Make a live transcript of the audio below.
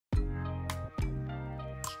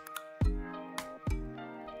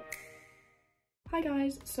Hi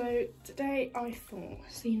guys, so today I thought,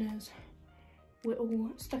 seeing as we're all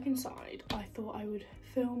stuck inside, I thought I would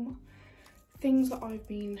film things that I've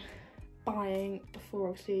been buying before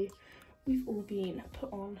obviously we've all been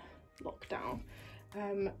put on lockdown.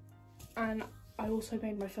 And I also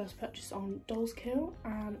made my first purchase on Dolls Kill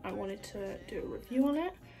and I wanted to do a review on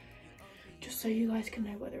it, just so you guys can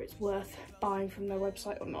know whether it's worth buying from their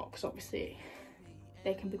website or not, because obviously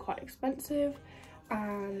they can be quite expensive,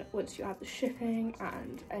 and once you add the shipping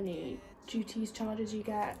and any duties charges you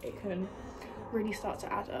get, it can really start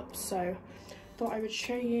to add up. So thought I would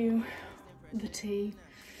show you the tea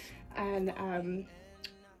and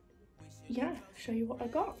yeah, show you what I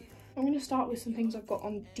got. I'm going to start with some things I've got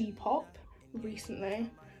on Depop recently.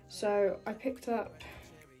 So I picked up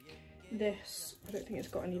this, I don't think it's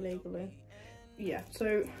got any labelling. Yeah,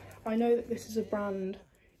 so I know that this is a brand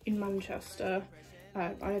in Manchester.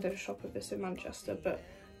 I know there's a shop of this in Manchester, but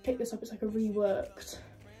I picked this up. It's like a reworked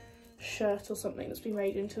shirt or something that's been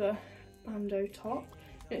made into a bandeau top.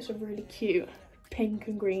 And it's a really cute pink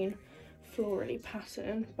and green florally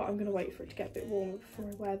pattern, but I'm going to wait for it to get a bit warmer before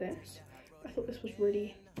I wear this. I thought this was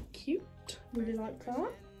really cute, really like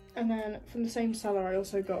that. And then from the same seller I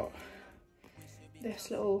also got this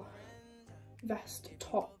little vest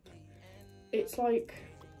top. It's like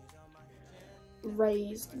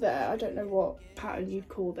raised there, I don't know what pattern you'd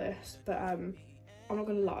call this, but I'm not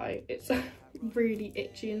gonna lie, it's really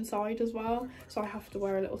itchy inside as well, so I have to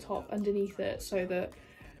wear a little top underneath it so that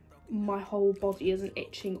my whole body isn't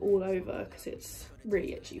itching all over, because it's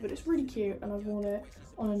really itchy. But it's really cute and I've worn it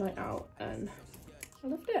on a night out and I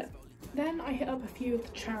loved it. Then I hit up a few of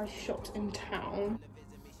the charity shops in town.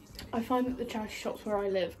 I find that the charity shops where I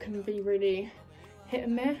live can be really hit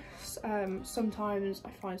and miss. Sometimes I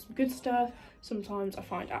find some good stuff, sometimes I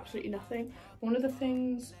find absolutely nothing. One of the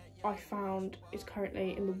things I found is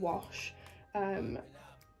currently in the wash,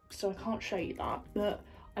 so I can't show you that, but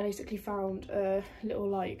I basically found a little,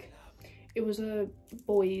 like, it was a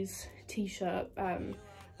boys t-shirt,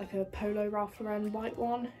 like a polo Ralph Lauren white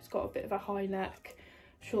one. It's got a bit of a high neck,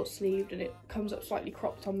 short sleeved, and it comes up slightly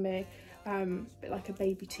cropped on me, a bit like a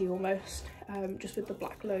baby tee almost, just with the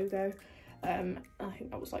black logo. I think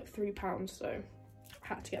that was like £3, so I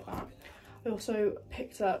had to get that. I also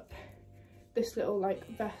picked up this little like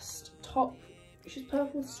vest top, which is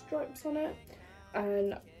purple with stripes on it,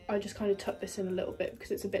 and I just kind of tucked this in a little bit because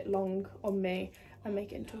it's a bit long on me and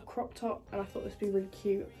make it into a crop top, and I thought this would be really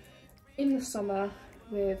cute in the summer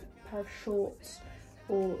with a pair of shorts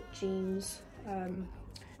or jeans.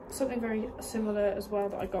 Something very similar as well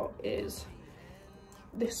that I got is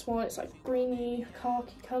this one. It's like greeny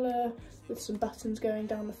khaki colour with some buttons going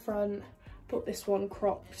down the front. Thought this one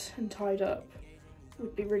cropped and tied up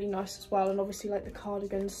would be really nice as well, and obviously like the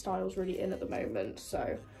cardigan style's really in at the moment,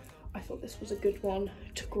 so I thought this was a good one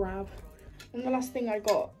to grab. And the last thing I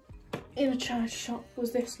got in a charity shop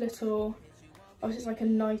was this little, it's like a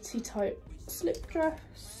nighty type slip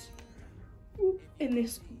dress in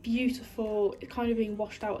this beautiful, it's kind of being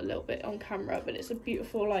washed out a little bit on camera, but it's a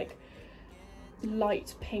beautiful like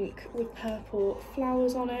light pink with purple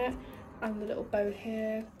flowers on it and the little bow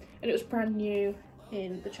here, and it was brand new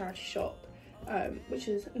in the charity shop, which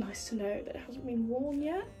is nice to know that it hasn't been worn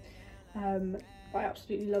yet. I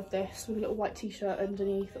absolutely love this with a little white t-shirt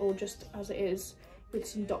underneath, or just as it is with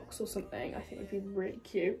some docks or something. I think it would be really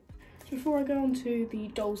cute. So before I go on to the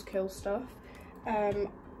Dolls Kill stuff,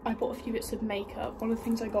 I bought a few bits of makeup. One of the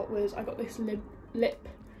things I got was this lip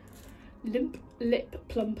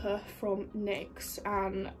plumper from NYX,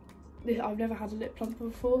 and I've never had a lip plumper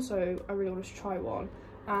before, so I really wanted to try one,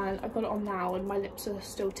 and I've got it on now and my lips are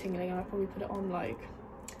still tingling, and I probably put it on like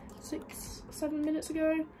 6-7 minutes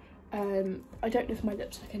ago. I don't know if my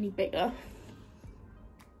lips look any bigger.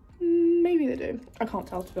 Maybe they do, I can't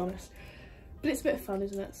tell to be honest, but it's a bit of fun,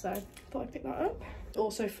 isn't it? So I thought I'd pick that up.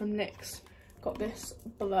 Also from NYX, got this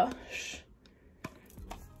blush.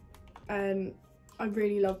 I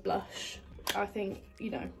really love blush. I think, you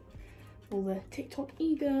know, all the TikTok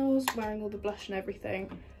e-girls wearing all the blush and everything,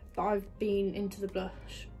 but I've been into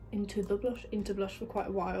blush for quite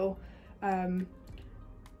a while.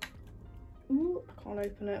 Ooh, I can't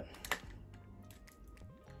open it.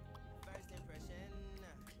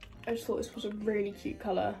 I just thought this was a really cute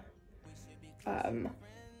colour to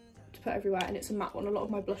put everywhere, and it's a matte one. A lot of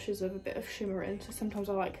my blushes have a bit of shimmer in, so sometimes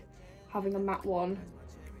I like having a matte one,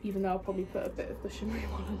 even though I'll probably put a bit of the shimmery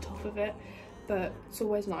one on top of it, but it's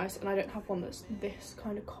always nice. And I don't have one that's this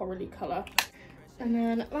kind of corally colour. And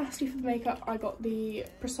then lastly for the makeup, I got the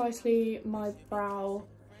Precisely My Brow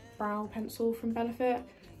pencil from Benefit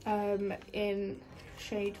in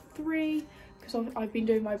shade 3, because I've been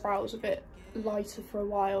doing my brows a bit lighter for a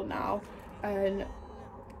while now, and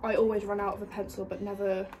I always run out of a pencil but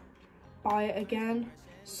never buy it again,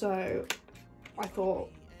 so I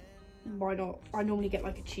thought, why not? I normally get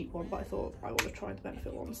like a cheap one, but I thought I want to try the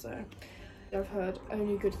Benefit one, so I've heard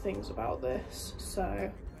only good things about this,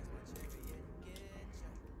 so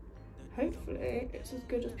hopefully it's as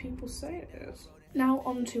good as people say it is. Now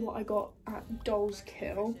on to what I got at Dolls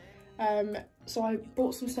Kill. So I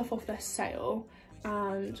bought some stuff off their sale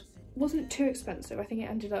and wasn't too expensive. I think it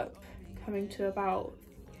ended up coming to about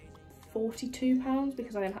 £42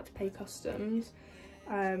 because I then had to pay customs,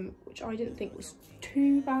 which I didn't think was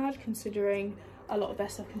too bad considering a lot of their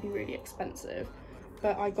stuff can be really expensive.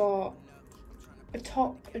 But I got a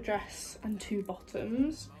top, a dress and 2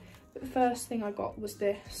 bottoms. But the first thing I got was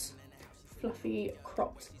this fluffy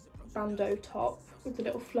cropped bandeau top with a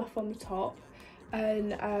little fluff on the top,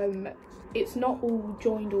 and it's not all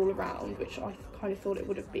joined all around, which I kind of thought it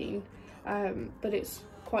would have been, but it's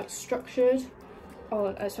quite structured,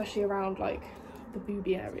 especially around like the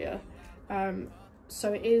boobie area,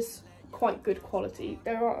 so it is quite good quality.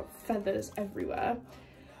 There are feathers everywhere,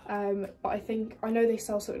 but I know they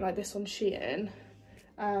sell something like this on Shein,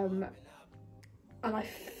 and I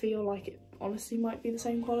feel like it honestly might be the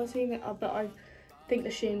same quality, but I think the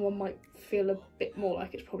Shein one might feel a bit more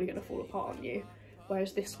like it's probably going to fall apart on you,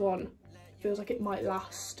 whereas this one feels like it might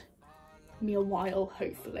last me a while,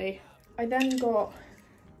 hopefully. I then got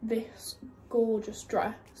this gorgeous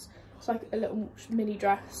dress. It's like a little mini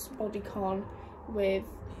dress, bodycon with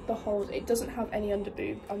the holes. It doesn't have any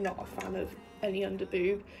underboob. I'm not a fan of any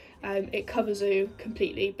underboob. It covers you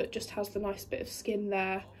completely, but just has the nice bit of skin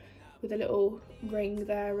there with a little ring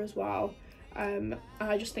there as well. And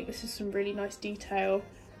I just think this is some really nice detail,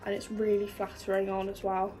 and it's really flattering on as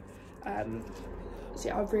well. So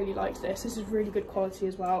yeah, I really liked this. This is really good quality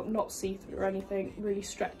as well, not see-through or anything, really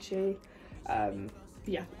stretchy.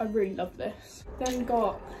 Yeah, I really love this. Then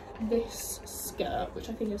got this skirt, which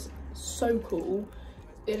I think is so cool.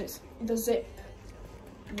 The zip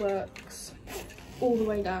works all the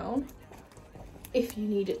way down if you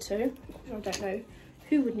need it to. I don't know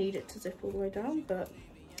who would need it to zip all the way down, but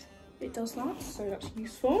it does that, so that's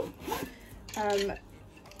useful.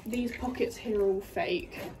 These pockets here are all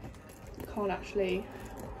fake. You can't actually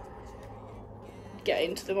get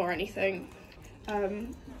into them or anything,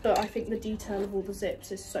 but I think the detail of all the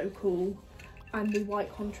zips is so cool, and the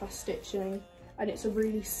white contrast stitching, and it's a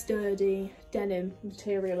really sturdy denim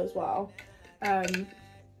material as well, and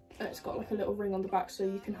it's got like a little ring on the back so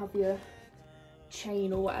you can have your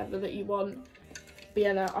chain or whatever that you want. But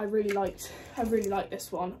yeah, no, I really like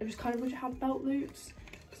this one. I just kind of wish it had belt loops,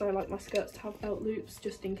 because I like my skirts to have belt loops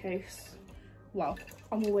just in case, well,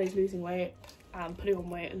 I'm always losing weight and putting on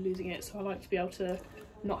weight and losing it, so I like to be able to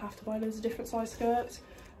not have to buy loads of different size skirts.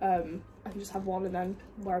 I can just have one and then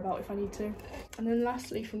wear about if I need to. And then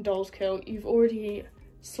lastly from Dolls Kill, you've already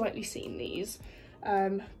slightly seen these,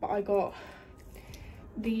 but I got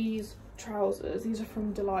these trousers. These are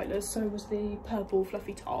from Delilah's, so was the purple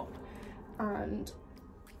fluffy top, and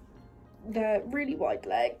they're really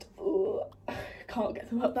wide-legged. Can't get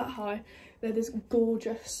them up that high. They're this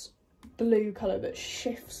gorgeous blue colour that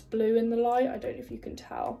shifts blue in the light. I don't know if you can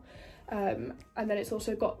tell. And then it's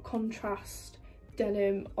also got contrast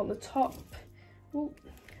denim on the top,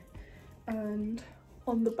 and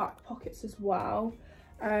on the back pockets as well.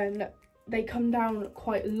 And they come down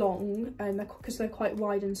quite long, and because they're quite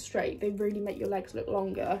wide and straight, they really make your legs look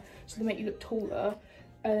longer, so they make you look taller.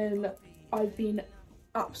 And I've been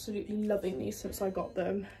absolutely loving these since I got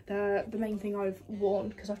them. They're the main thing I've worn,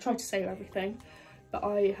 because I've tried to save everything, but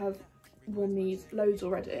I have worn these loads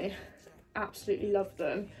already. Absolutely love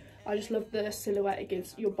them. I just love the silhouette it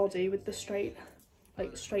gives your body with the straight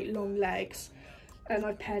long legs, and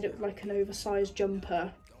I paired it with like an oversized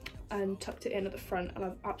jumper and tucked it in at the front, and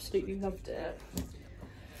I've absolutely loved it.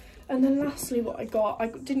 And then lastly what I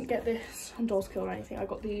didn't get this on Dolls Kill or anything. I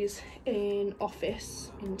got these in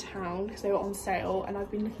Office in town because they were on sale, and I've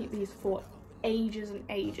been looking at these for ages and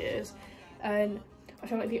ages, and I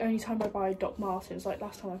feel like the only time I buy Doc Martens, like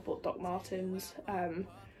last time I bought Doc Martens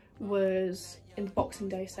was in the Boxing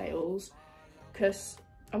Day sales, because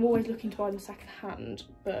I'm always looking to buy them second hand,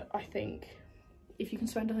 but I think if you can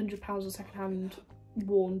spend £100 on second hand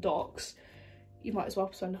worn Docs, you might as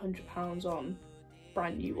well spend £100 on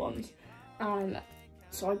brand new ones. And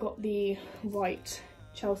so I got the white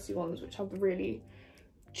Chelsea ones, which have the really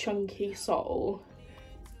chunky sole,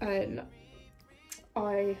 and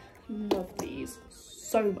I love these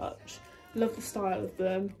so much. Love the style of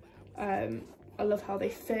them. I love how they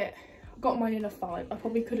fit. I got mine in a 5. I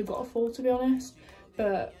probably could have got a 4 to be honest,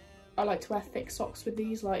 but I like to wear thick socks with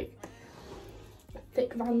these. Like,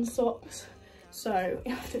 thick Vans socks. So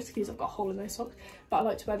you have to excuse I've got a hole in those socks, but I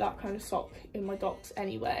like to wear that kind of sock in my Docs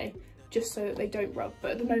anyway, just so that they don't rub.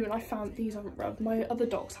 But at the moment I found these haven't rubbed. My other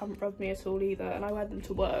Docs haven't rubbed me at all either, and I wear them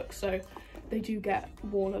to work, so they do get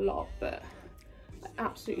worn a lot, but I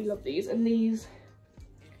absolutely love these. And these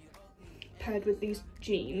paired with these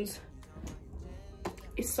jeans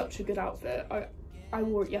is such a good outfit. I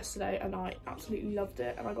wore it yesterday and I absolutely loved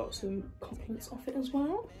it, and I got some compliments off it as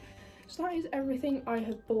well. So that is everything I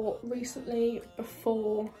have bought recently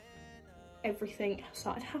before everything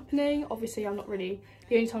started happening. Obviously I'm not really,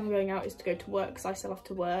 the only time I'm going out is to go to work because I still have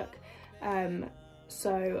to work.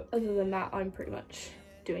 So other than that, I'm pretty much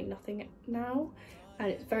doing nothing now, and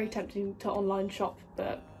it's very tempting to online shop,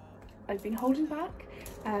 but I've been holding back.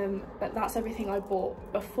 But that's everything I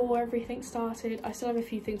bought before everything started. I still have a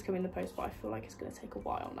few things coming in the post, but I feel like it's going to take a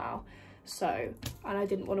while now. So, and I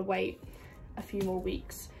didn't want to wait a few more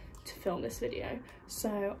weeks to film this video.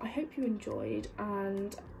 So I hope you enjoyed,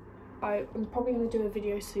 and I'm probably going to do a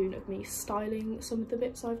video soon of me styling some of the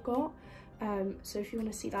bits I've got. So if you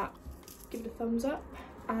want to see that, give it a thumbs up,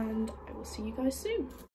 and I will see you guys soon.